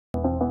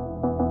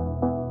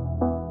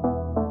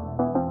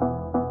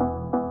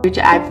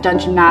I've done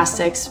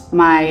gymnastics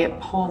my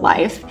whole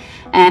life,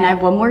 and I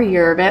have one more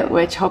year of it,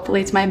 which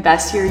hopefully it's my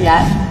best year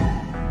yet.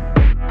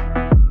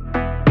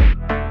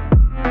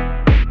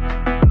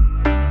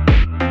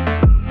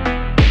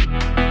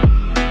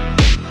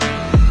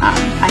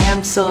 I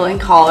am still in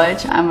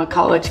college. I'm a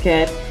college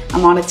kid.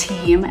 I'm on a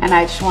team, and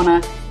I just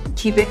want to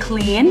keep it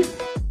clean.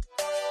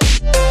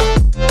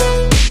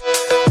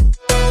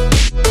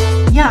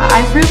 Yeah,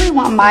 I really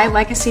want my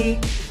legacy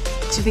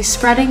to be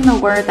spreading the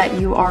word that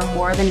you are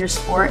more than your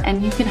sport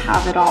and you can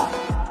have it all.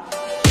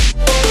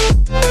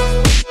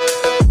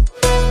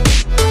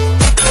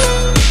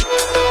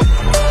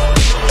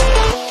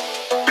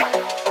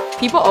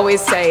 People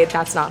always say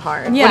that's not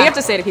hard. Yeah. What do you have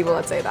to say to people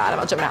that say that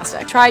about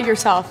gymnastics? Try it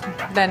yourself,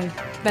 then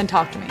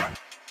talk to me.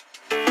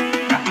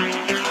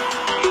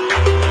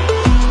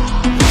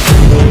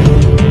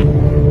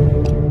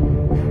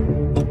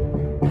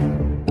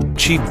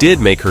 She did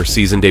make her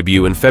season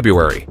debut in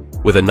February,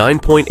 with a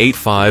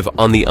 9.85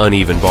 on the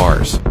uneven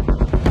bars.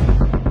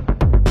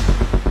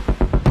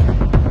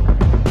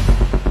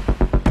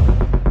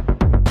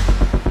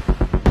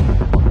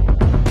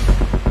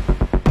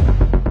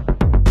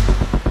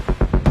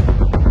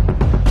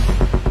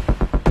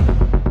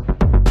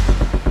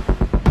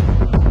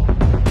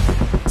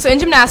 So in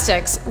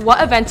gymnastics,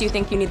 what event do you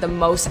think you need the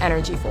most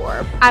energy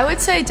for? I would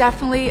say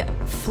definitely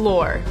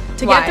floor.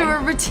 To Why? get through a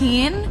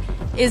routine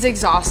is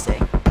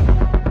exhausting.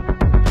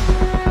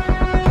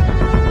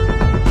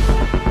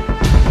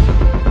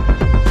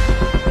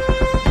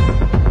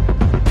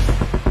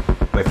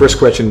 My first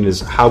question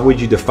is, how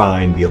would you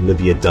define the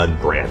Olivia Dunn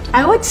brand?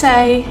 I would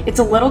say it's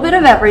a little bit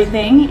of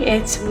everything.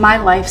 It's my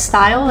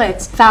lifestyle,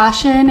 it's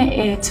fashion,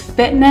 it's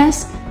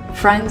fitness,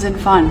 friends, and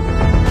fun.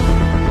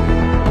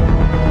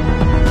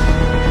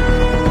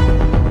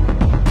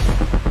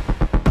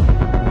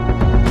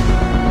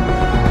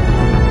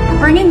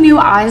 Bringing new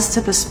eyes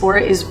to the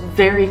sport is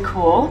very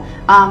cool,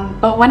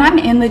 but when I'm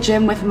in the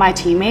gym with my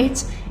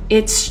teammates,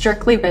 it's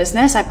strictly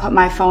business. I put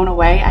my phone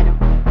away.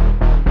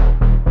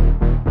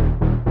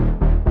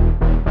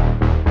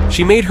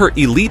 She made her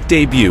elite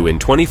debut in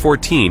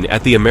 2014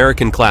 at the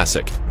American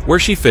Classic, where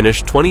she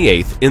finished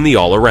 28th in the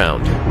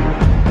all-around.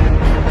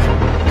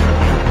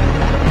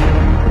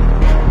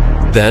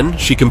 Then,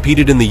 she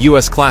competed in the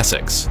US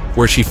Classics,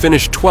 where she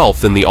finished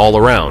 12th in the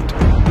all-around.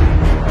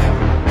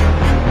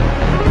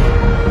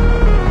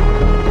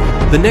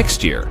 The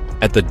next year,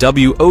 at the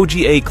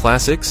WOGA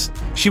Classics,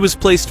 she was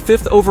placed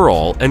 5th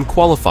overall and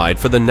qualified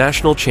for the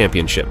National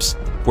Championships,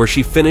 where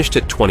she finished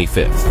at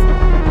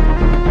 25th.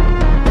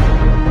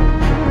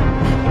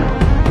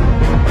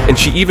 And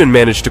she even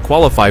managed to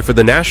qualify for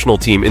the national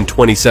team in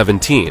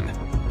 2017.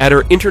 At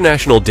her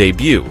international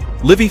debut,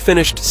 Livy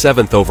finished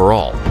 7th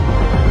overall.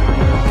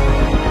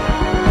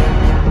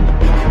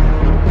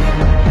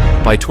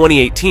 By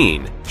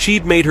 2018,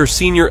 she'd made her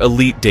senior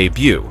elite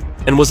debut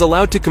and was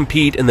allowed to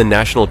compete in the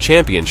national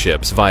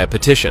championships via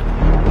petition.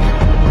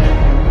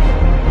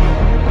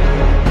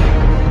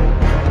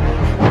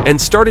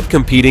 And started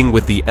competing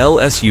with the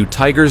LSU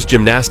Tigers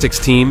gymnastics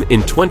team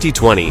in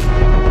 2020.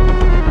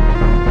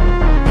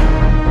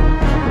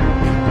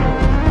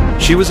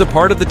 She was a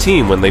part of the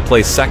team when they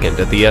placed 2nd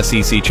at the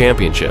SEC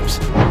Championships.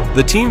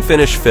 The team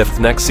finished 5th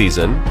next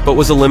season, but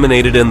was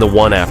eliminated in the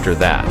one after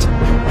that.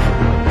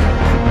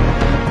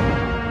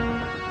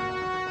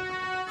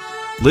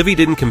 Livy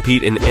didn't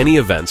compete in any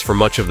events for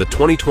much of the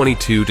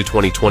 2022 to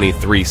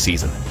 2023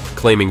 season,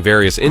 claiming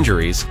various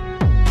injuries.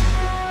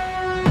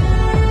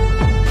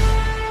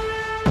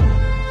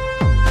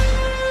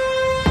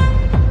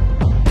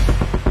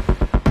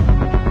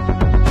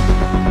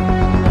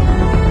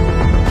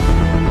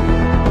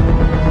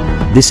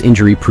 This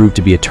injury proved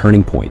to be a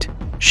turning point,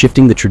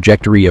 shifting the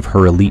trajectory of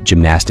her elite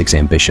gymnastics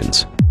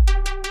ambitions.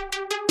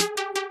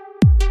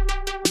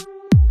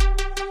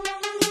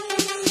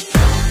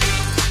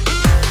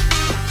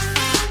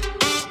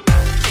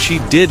 She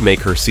did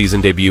make her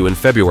season debut in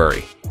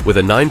February, with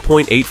a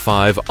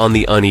 9.85 on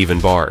the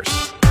uneven bars.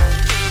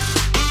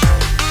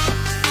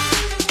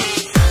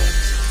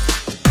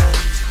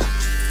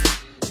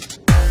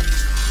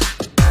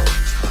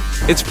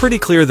 It's pretty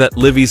clear that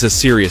Livy's a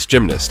serious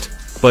gymnast,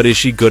 but is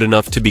she good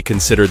enough to be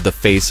considered the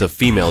face of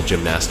female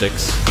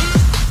gymnastics?